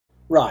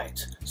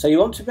Right, so you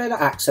want to be able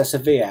to access a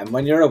VM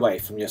when you're away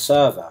from your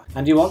server,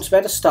 and you want to be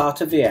able to start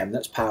a VM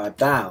that's powered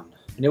down.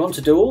 And you want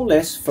to do all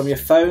this from your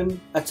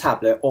phone, a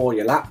tablet or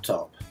your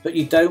laptop, but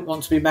you don't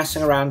want to be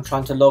messing around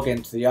trying to log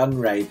into the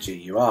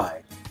unRAID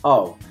GUI.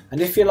 Oh, and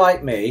if you're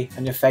like me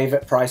and your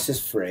favourite price is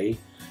free,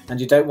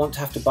 and you don't want to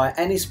have to buy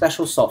any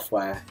special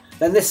software,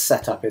 then this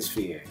setup is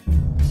for you.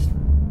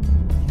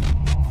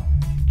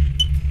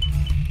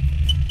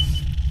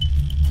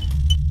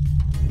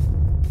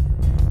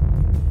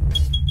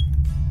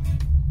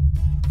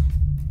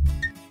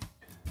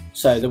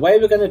 So the way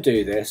we're going to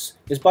do this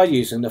is by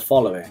using the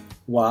following.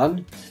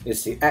 One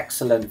is the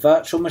excellent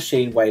virtual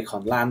machine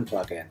wake-on-lan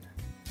plugin.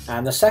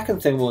 And the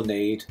second thing we'll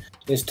need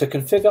is to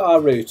configure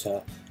our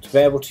router to be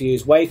able to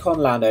use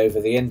wake-on-lan over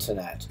the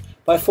internet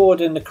by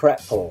forwarding the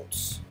correct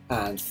ports.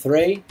 And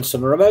 3,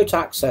 some remote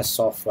access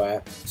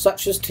software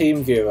such as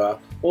TeamViewer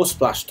or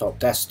Splashtop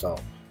desktop.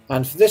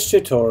 And for this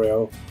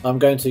tutorial I'm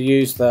going to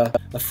use the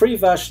free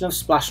version of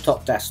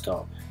Splashtop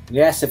desktop.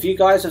 Yes, if you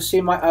guys have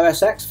seen my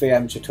OS X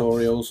VM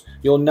tutorials,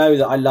 you'll know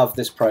that I love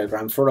this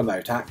program for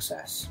remote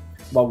access.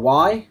 Well,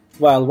 why?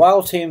 Well,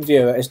 while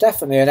TeamViewer is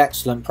definitely an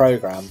excellent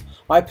program,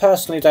 I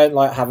personally don't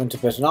like having to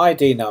put an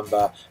ID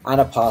number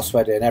and a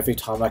password in every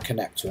time I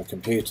connect to a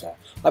computer.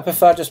 I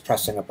prefer just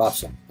pressing a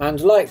button.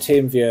 And like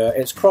TeamViewer,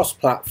 it's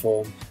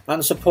cross-platform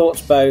and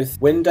supports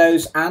both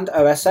Windows and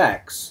OS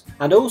X.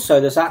 And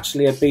also there's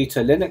actually a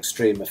beta Linux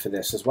streamer for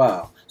this as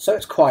well, so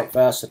it's quite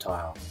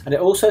versatile. And it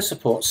also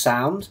supports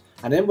sound,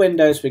 and in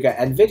Windows we get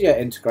NVIDIA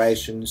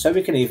integration, so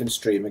we can even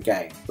stream a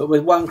game, but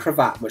with one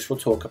cravat which we'll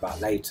talk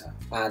about later.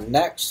 And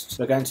next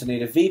we're going to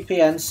need a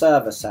VPN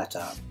server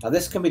setup. Now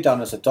this can be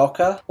done as a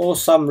Docker, or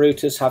some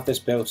routers have this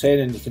built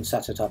in and you can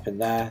set it up in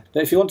there.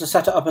 But if you want to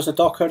set it up as a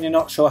Docker and you're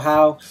not sure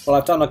how, well,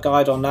 I've done a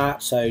guide on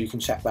that, so you can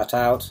check that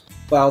out.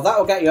 Well, that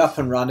will get you up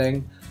and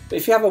running. But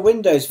if you have a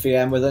Windows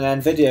VM with an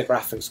NVIDIA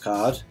graphics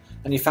card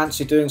and you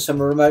fancy doing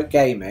some remote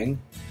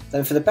gaming,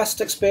 then for the best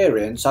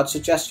experience I'd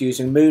suggest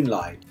using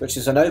Moonlight, which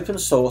is an open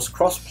source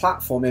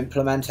cross-platform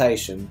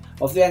implementation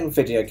of the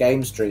NVIDIA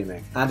game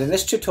streaming. And in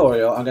this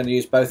tutorial I'm going to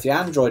use both the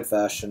Android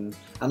version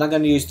and I'm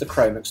going to use the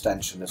Chrome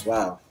extension as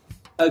well.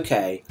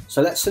 Okay,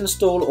 so let's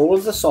install all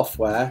of the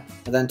software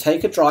and then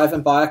take a drive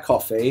and buy a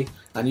coffee,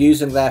 and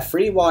using their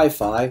free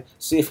Wi-Fi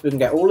see if we can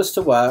get all this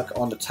to work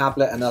on a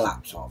tablet and a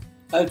laptop.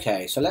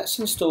 Okay, so let's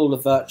install the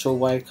virtual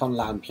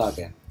wake-on-lan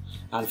plugin,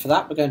 and for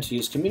that we're going to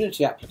use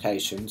community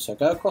applications, so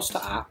go across to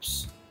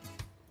apps,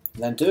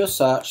 then do a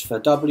search for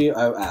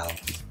WOL,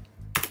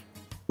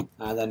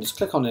 and then just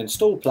click on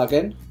install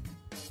plugin.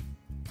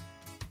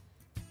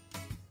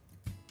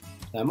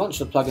 Then once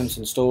the plugin's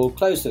installed,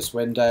 close this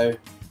window,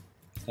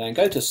 then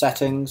go to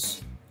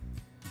settings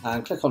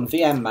and click on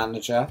VM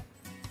Manager,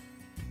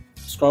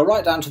 scroll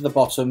right down to the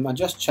bottom and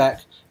just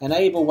check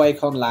enable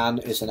wake-on-lan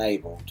is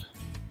enabled.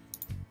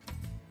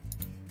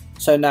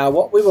 So now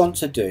what we want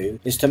to do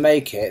is to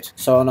make it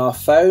so on our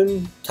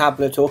phone,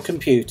 tablet or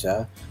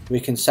computer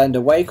we can send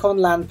a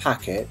wake-on-lan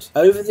packet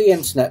over the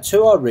internet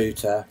to our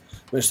router,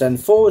 which then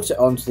forwards it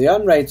onto the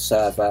unRAID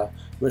server,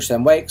 which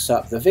then wakes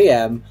up the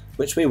VM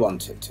which we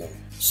want it to.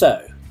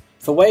 So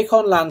for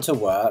wake-on-lan to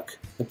work,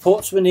 the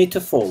ports we need to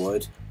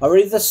forward are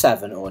either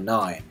 7 or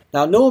 9.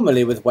 Now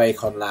normally with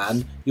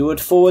wake-on-lan you would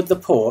forward the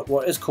port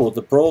what is called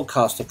the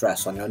broadcast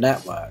address on your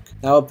network.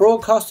 Now a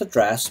broadcast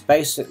address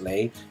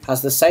basically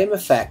has the same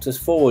effect as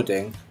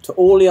forwarding to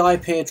all the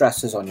IP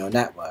addresses on your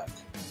network.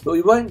 But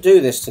we won't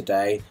do this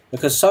today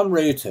because some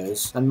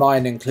routers, and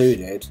mine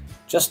included,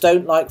 just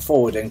don't like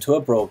forwarding to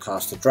a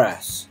broadcast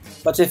address.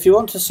 But if you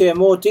want to see a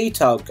more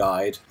detailed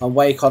guide on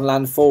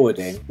wake-on-lan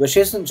forwarding, which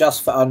isn't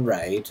just for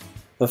unRAID,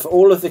 but for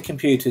all of the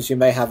computers you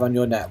may have on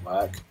your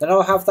network, then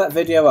I'll have that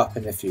video up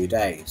in a few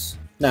days.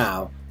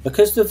 Now,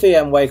 because the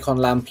VM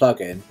wake-on-lan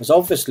plugin is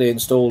obviously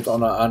installed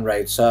on our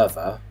unRAID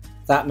server,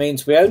 that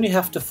means we only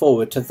have to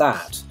forward to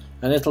that,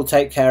 and it'll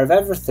take care of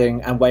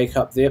everything and wake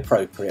up the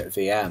appropriate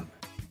VM.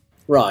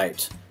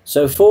 Right,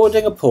 so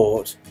forwarding a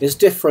port is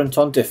different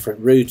on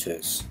different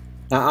routers.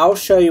 Now I'll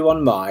show you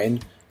on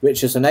mine,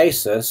 which is an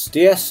Asus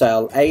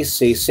DSL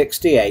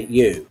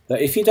AC68U.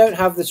 But if you don't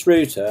have this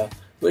router,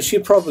 which you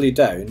probably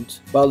don't,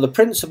 well, the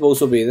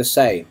principles will be the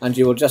same, and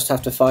you will just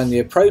have to find the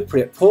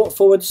appropriate port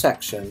forward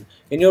section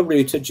in your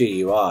router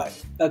GUI.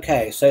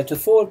 Okay, so to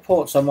forward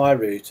ports on my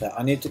router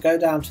I need to go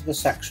down to the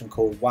section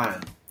called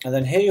WAN, and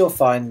then here you'll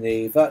find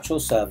the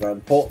virtual server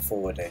and port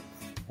forwarding,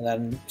 and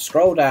then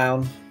scroll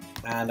down,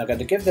 and I'm going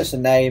to give this a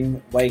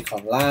name,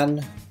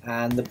 wake-on-lan,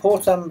 and the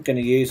port I'm going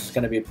to use is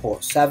going to be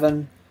port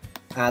 7,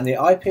 and the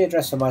IP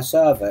address of my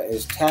server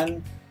is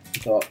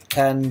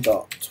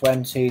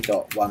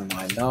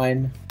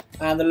 10.10.20.199,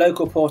 and the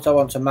local port I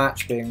want to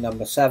match being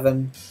number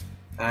 7,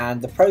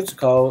 and the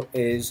protocol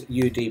is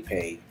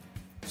UDP.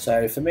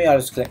 So for me, I'll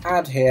just click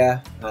add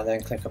here and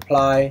then click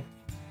apply.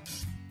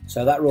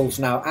 So that rule's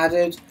now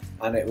added,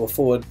 and it will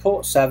forward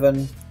port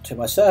 7 to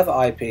my server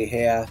IP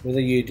here with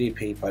a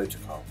UDP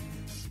protocol.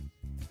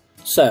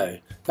 So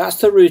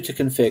That's the router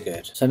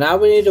configured. So now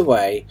we need a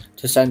way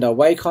to send our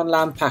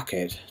wake-on-lan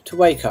packet to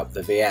wake up the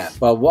VM.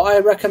 Well, what I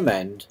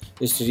recommend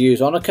is to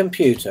use on a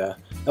computer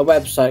a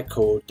website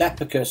called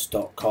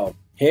depicus.com.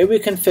 Here we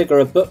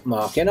configure a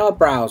bookmark in our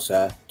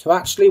browser to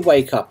actually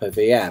wake up a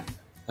VM.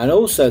 And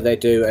also they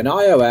do an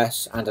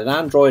iOS and an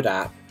Android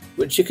app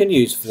which you can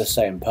use for the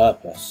same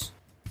purpose.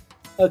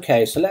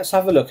 Okay, so let's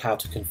have a look how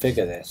to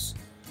configure this.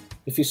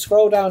 If you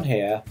scroll down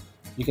here,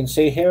 you can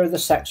see here are the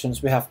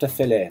sections we have to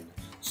fill in.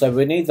 So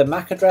we need the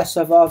MAC address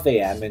of our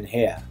VM in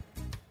here.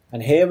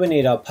 And here we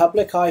need our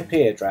public IP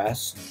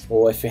address,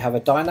 or if you have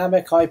a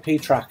dynamic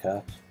IP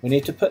tracker, we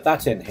need to put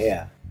that in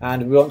here.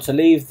 And we want to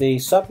leave the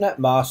subnet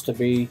mask to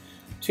be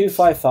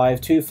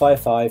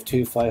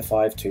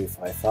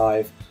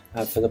 255.255.255.255.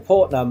 And for the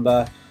port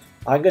number,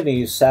 I'm going to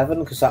use 7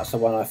 because that's the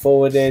one I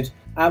forwarded,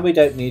 and we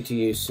don't need to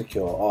use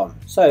secure on.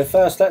 So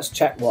first let's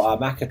check what our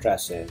MAC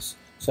address is.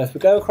 So if we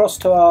go across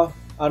to our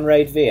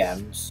unRAID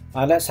VMs,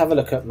 and let's have a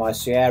look at my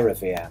Sierra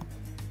VM.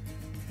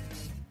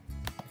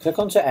 Click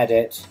onto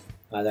edit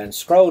and then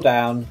scroll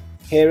down.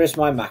 Here is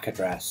my MAC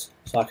address.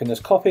 So I can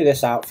just copy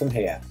this out from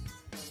here.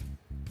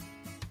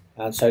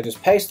 And so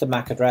just paste the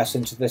MAC address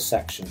into this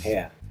section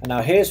here. And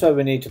now here's where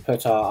we need to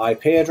put our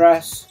IP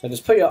address. So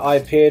just put your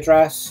IP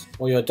address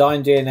or your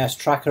DynDNS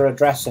tracker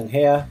address in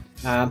here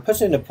and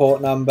put in a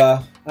port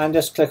number and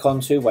just click on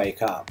to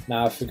wake up.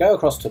 Now if we go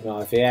across to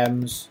my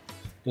VMs,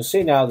 you'll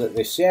see now that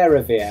the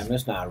Sierra VM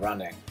is now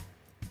running.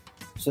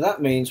 So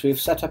that means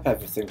we've set up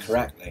everything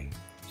correctly.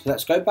 So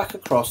let's go back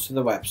across to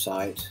the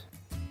website,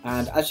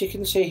 and as you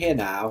can see here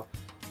now,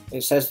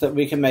 it says that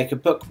we can make a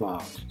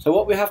bookmark. So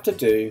what we have to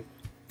do,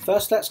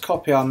 first let's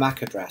copy our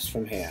MAC address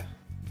from here.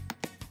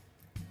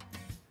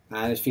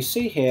 And if you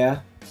see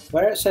here,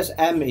 where it says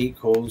M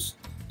equals,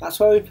 that's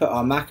where we put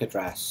our MAC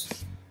address.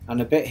 And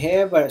a bit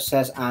here where it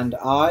says and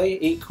I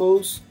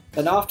equals,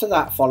 then after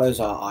that follows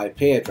our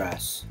IP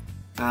address.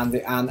 And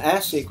the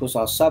ANS equals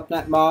our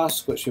subnet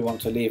mask, which we want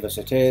to leave as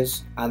it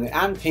is, and the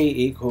ANP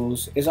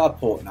equals is our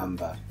port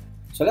number.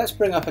 So let's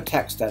bring up a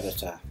text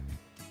editor.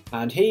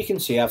 And here you can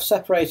see I've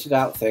separated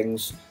out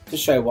things to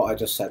show what I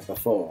just said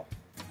before.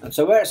 And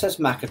so where it says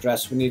MAC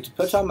address, we need to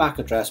put our MAC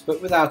address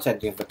but without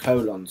any of the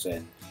colons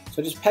in.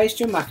 So just paste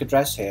your MAC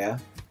address here,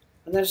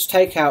 and then just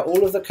take out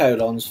all of the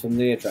colons from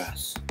the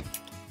address.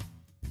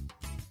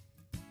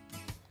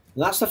 And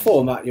that's the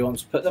format you want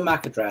to put the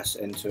MAC address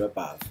into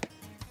above.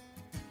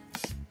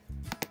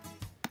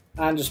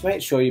 And just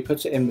make sure you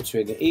put it in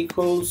between the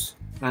equals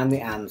and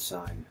the and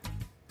sign.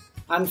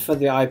 And for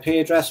the IP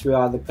address, we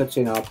either put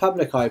in our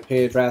public IP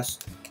address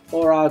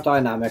or our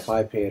dynamic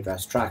IP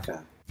address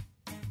tracker.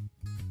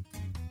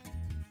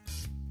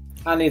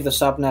 And leave the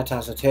subnet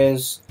as it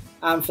is,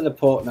 and for the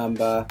port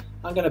number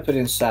I'm going to put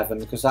in 7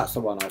 because that's the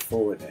one I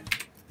forwarded.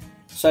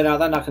 So now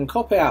then I can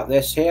copy out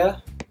this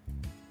here,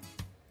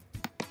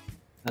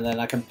 and then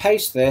I can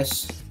paste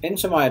this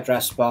into my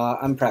address bar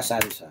and press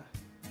enter.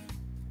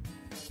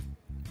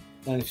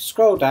 And if you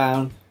scroll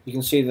down, you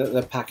can see that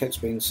the packet's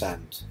been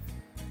sent.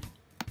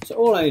 So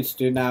all I need to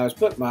do now is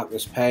bookmark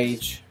this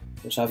page,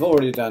 which I've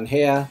already done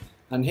here,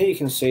 and here you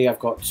can see I've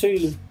got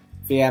 2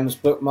 VMs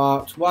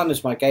bookmarked. One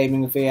is my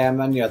gaming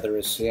VM and the other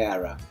is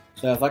Sierra.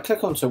 So if I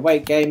click onto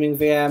Wake Gaming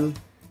VM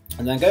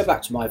and then go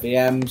back to my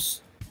VMs,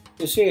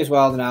 you'll see as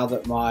well now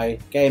that my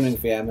gaming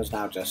VM has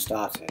now just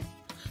started.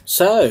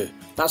 So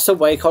that's the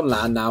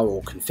wake-on-lan now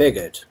all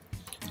configured.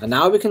 And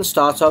now we can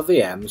start our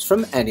VMs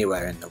from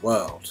anywhere in the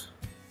world.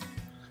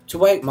 To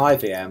wake my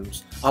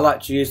VMs, I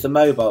like to use the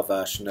mobile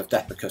version of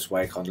Depicus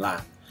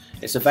wake-on-lan.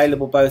 It's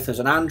available both as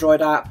an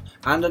Android app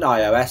and an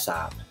iOS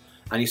app,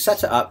 and you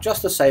set it up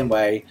just the same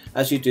way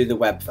as you do the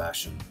web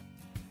version.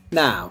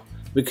 Now,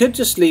 we could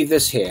just leave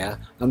this here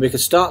and we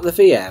could start the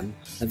VM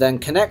and then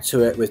connect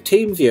to it with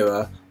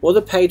TeamViewer or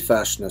the paid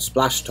version of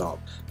Splashtop,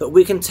 but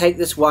we can take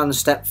this one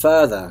step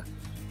further.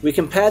 We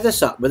can pair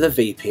this up with a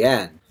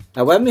VPN.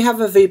 Now when we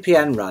have a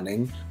VPN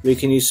running, we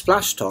can use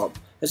Splashtop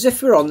as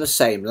if we're on the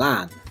same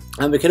LAN.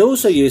 And we can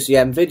also use the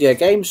NVIDIA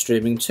game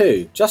streaming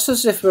too, just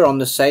as if we're on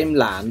the same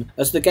LAN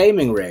as the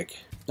gaming rig.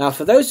 Now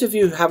for those of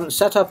you who haven't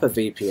set up a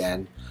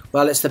VPN,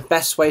 well, it's the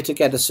best way to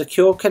get a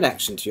secure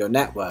connection to your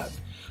network.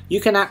 You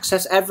can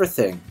access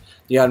everything,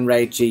 the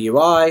unRAID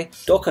GUI,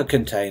 Docker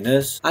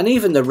containers, and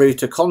even the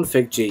router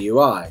config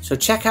GUI. So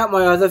check out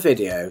my other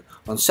video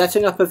on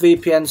setting up a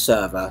VPN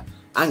server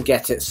and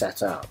get it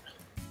set up.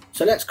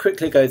 So let's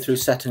quickly go through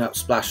setting up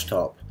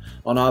Splashtop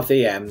on our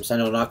VMs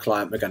and on our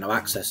client we're going to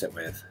access it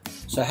with.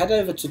 So head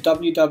over to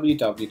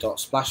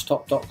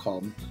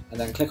www.splashtop.com and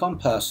then click on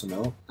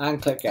Personal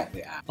and click Get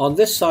the app. On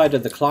this side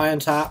of the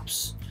client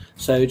apps,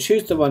 so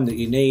choose the one that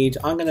you need.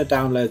 I'm going to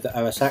download the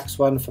OS X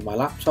one for my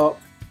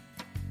laptop.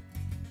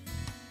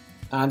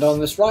 And on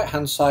this right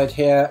hand side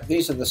here,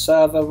 these are the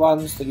server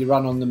ones that you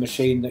run on the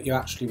machine that you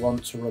actually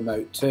want to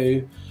remote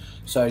to.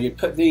 So you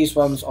put these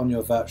ones on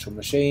your virtual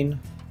machine.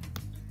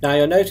 Now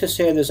you'll notice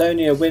here there's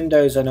only a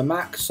Windows and a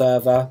Mac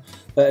server,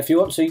 but if you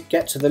want to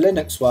get to the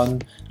Linux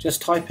one,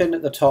 just type in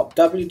at the top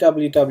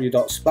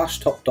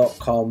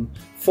www.splashtop.com/.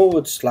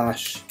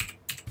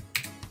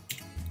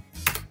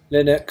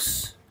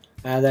 Linux,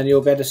 and then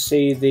you'll be able to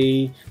see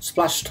the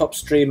Splashtop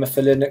streamer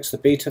for Linux, the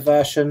beta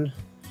version.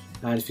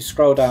 And if you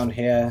scroll down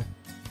here,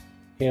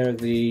 here are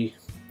the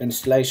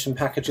installation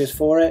packages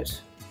for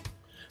it.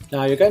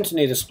 Now you're going to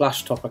need a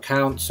Splashtop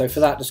account, so for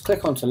that just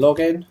click onto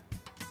login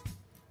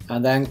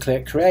and then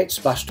click create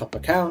Splashtop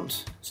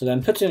account. So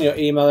then put in your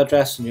email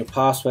address and your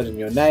password and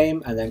your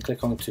name and then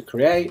click on to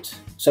create.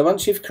 So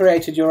once you've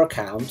created your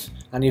account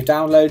and you've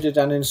downloaded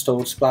and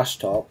installed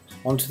Splashtop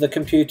onto the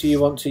computer you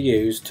want to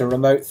use to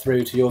remote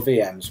through to your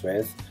VMs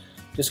with,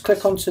 just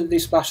click onto the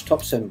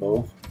Splashtop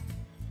symbol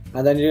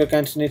and then you're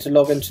going to need to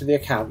log into the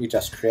account you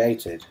just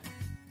created.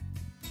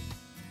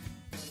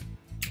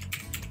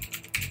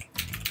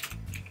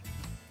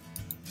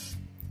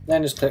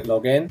 Then just click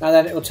login, and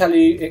then it will tell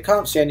you it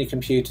can't see any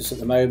computers at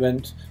the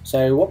moment,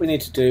 so what we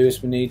need to do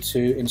is we need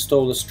to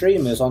install the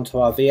streamers onto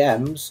our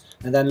VMs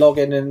and then log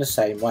in the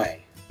same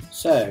way.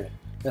 So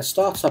let's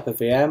start up a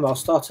VM. I'll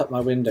start up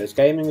my Windows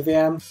gaming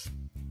VM,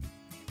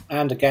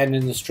 and again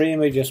in the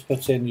streamer you just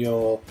put in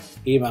your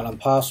email and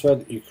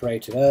password that you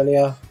created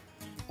earlier,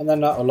 and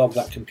then that will log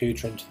that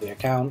computer into the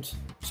account.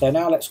 So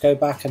now let's go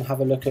back and have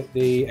a look at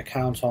the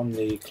account on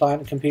the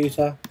client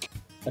computer.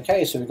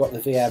 Okay, so we've got the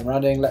VM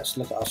running. Let's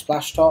look at our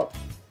Splashtop,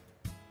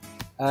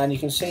 and you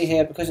can see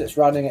here because it's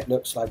running it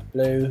looks like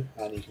blue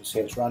and you can see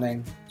it's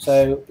running.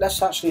 So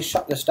let's actually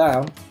shut this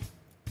down.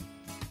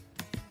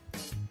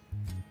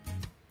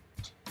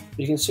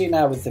 You can see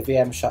now with the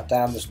VM shut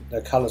down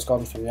the colour's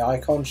gone from the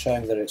icon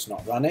showing that it's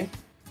not running.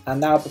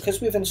 And now because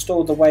we've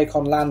installed the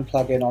wake-on-lan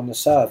plugin on the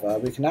server,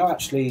 we can now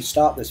actually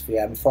start this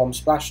VM from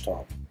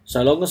Splashtop,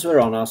 so long as we're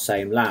on our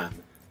same LAN.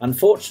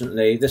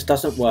 Unfortunately, this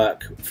doesn't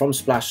work from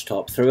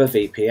Splashtop through a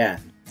VPN.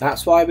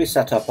 That's why we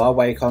set up our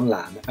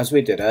wake-on-lan as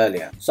we did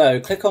earlier. So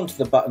click onto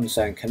the button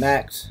saying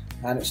connect,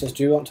 and it says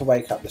do you want to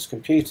wake up this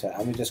computer,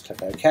 and we just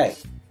click OK.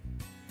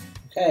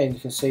 Okay, and you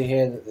can see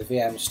here that the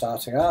VM is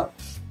starting up.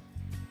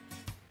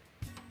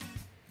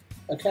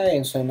 Okay,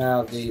 and so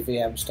now the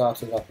VM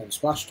started up in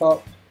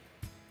Splashtop,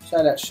 so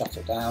let's shut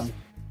it down.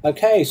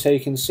 Okay, so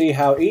you can see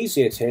how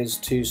easy it is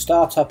to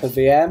start up a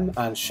VM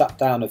and shut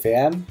down a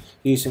VM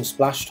using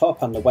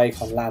Splashtop and the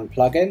wake-on-lan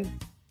plugin.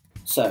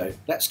 So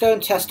let's go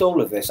and test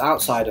all of this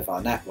outside of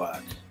our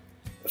network.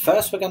 But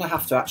first we're going to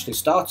have to actually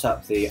start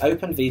up the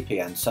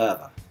OpenVPN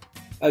server.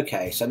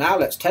 Okay, so now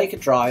let's take a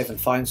drive and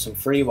find some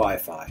free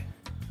Wi-Fi.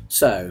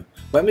 So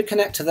when we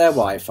connect to their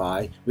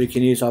Wi-Fi, we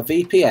can use our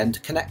VPN to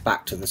connect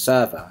back to the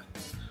server.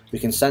 We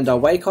can send our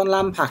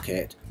wake-on-lan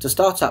packet to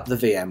start up the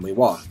VM we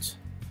want.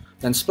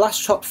 Then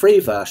Splashtop free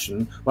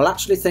version will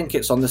actually think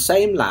it's on the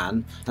same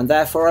LAN and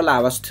therefore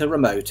allow us to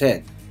remote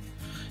in.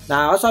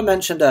 Now, as I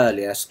mentioned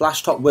earlier,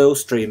 Splashtop will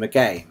stream a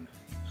game.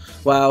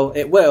 Well,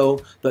 it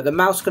will, but the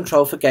mouse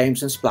control for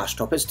games in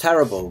Splashtop is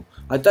terrible.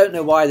 I don't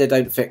know why they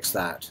don't fix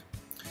that.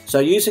 So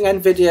using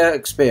NVIDIA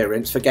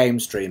Experience for game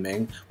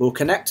streaming, we'll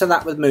connect to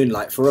that with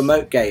Moonlight for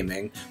remote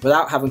gaming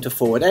without having to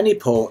forward any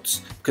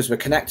ports because we're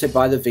connected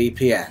by the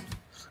VPN.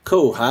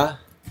 Cool, huh?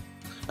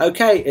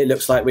 Okay, it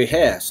looks like we're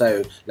here,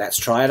 so let's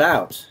try it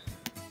out.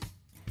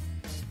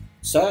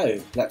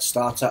 So let's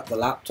start up the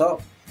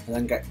laptop and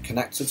then get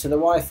connected to the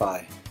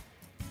Wi-Fi.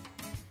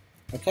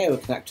 Okay, we're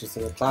connected to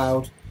the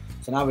cloud,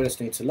 so now we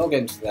just need to log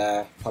into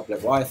their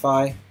public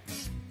Wi-Fi.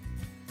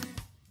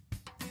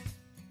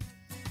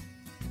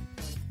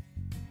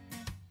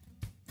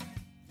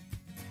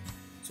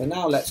 So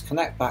now let's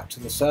connect back to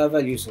the server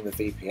using the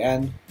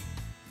VPN.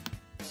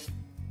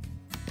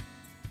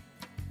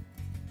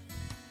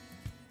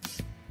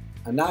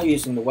 And now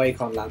using the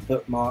wake-on-lan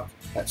bookmark,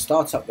 let's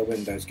start up the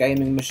Windows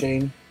gaming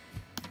machine.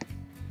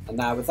 And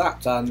now with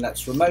that done,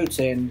 let's remote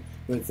in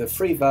with the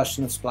free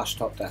version of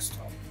Splashtop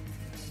Desktop.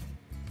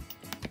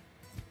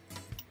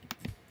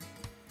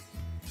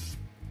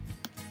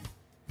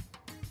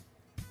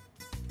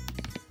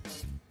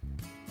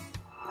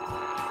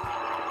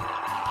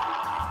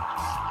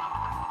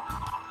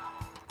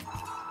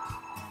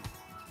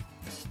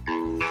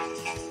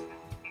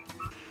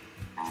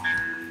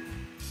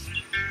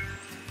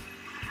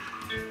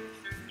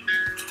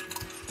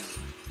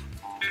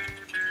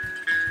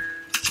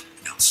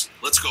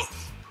 Let's go.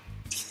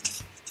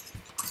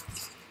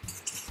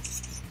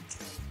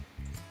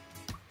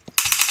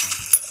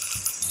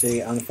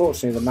 See,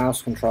 unfortunately the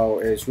mouse control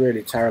is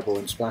really terrible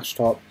in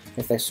Splashtop.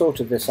 If they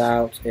sorted this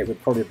out, it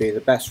would probably be the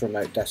best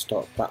remote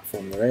desktop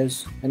platform there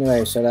is.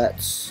 Anyway, so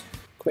let's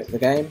quit the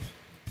game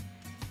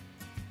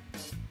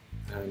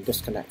and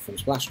disconnect from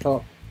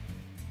Splashtop.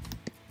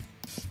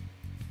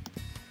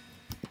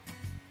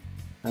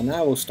 And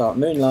now we'll start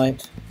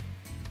Moonlight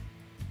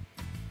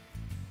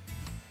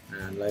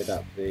and load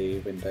up the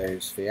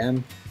Windows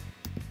VM.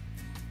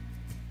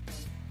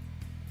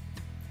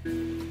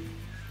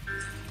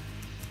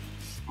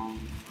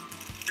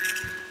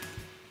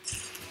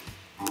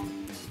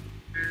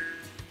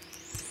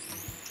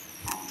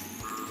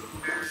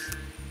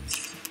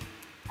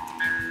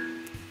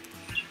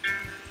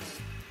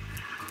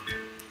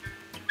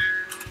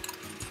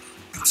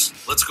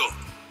 Let's go.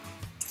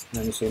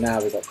 And you see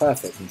now we've got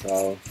perfect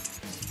control.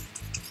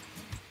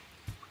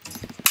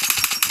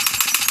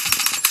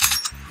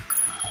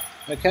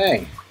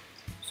 Okay,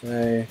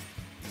 so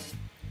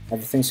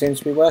everything seems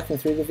to be working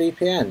through the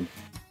VPN.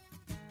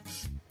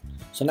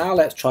 So now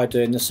let's try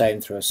doing the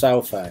same through a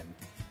cell phone.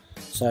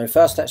 So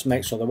first let's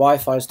make sure the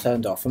Wi-Fi is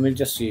turned off and we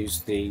just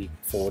use the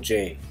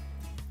 4G.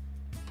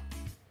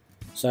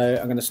 So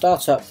I'm going to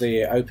start up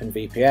the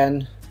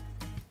OpenVPN,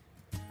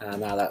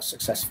 and now that's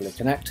successfully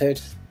connected.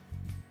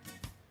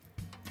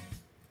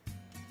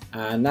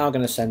 And now I'm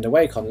going to send a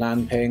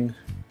wake-on-lan ping.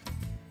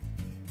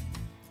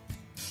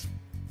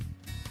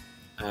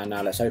 And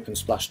now let's open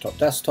Splashtop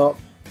desktop.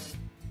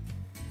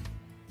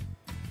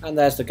 And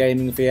there's the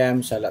gaming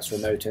VM, so let's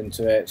remote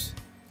into it.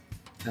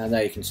 And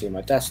there you can see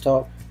my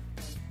desktop.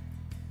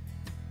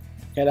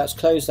 Okay, let's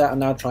close that and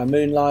now try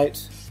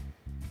Moonlight.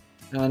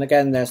 And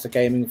again, there's the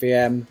gaming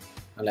VM.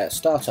 And let's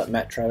start up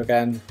Metro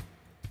again.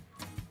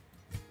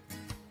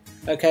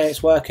 Okay,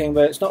 it's working,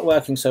 but it's not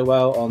working so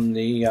well on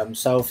the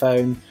cell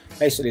phone.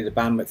 Basically, the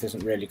bandwidth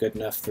isn't really good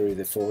enough through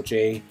the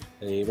 4G.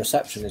 The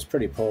reception is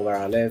pretty poor where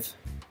I live.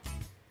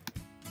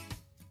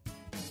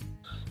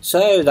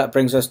 So that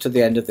brings us to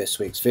the end of this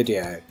week's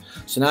video.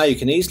 So now you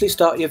can easily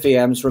start your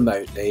VMs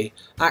remotely,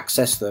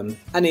 access them,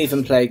 and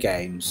even play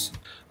games.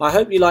 I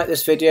hope you liked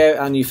this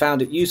video and you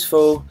found it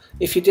useful.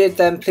 If you did,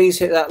 then please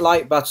hit that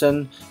like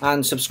button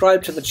and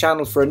subscribe to the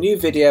channel for a new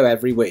video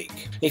every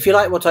week. If you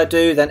like what I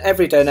do, then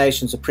every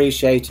donation is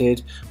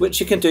appreciated, which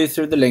you can do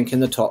through the link in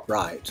the top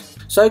right.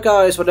 So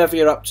guys, whatever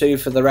you're up to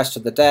for the rest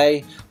of the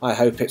day, I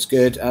hope it's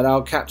good, and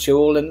I'll catch you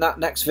all in that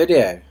next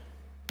video.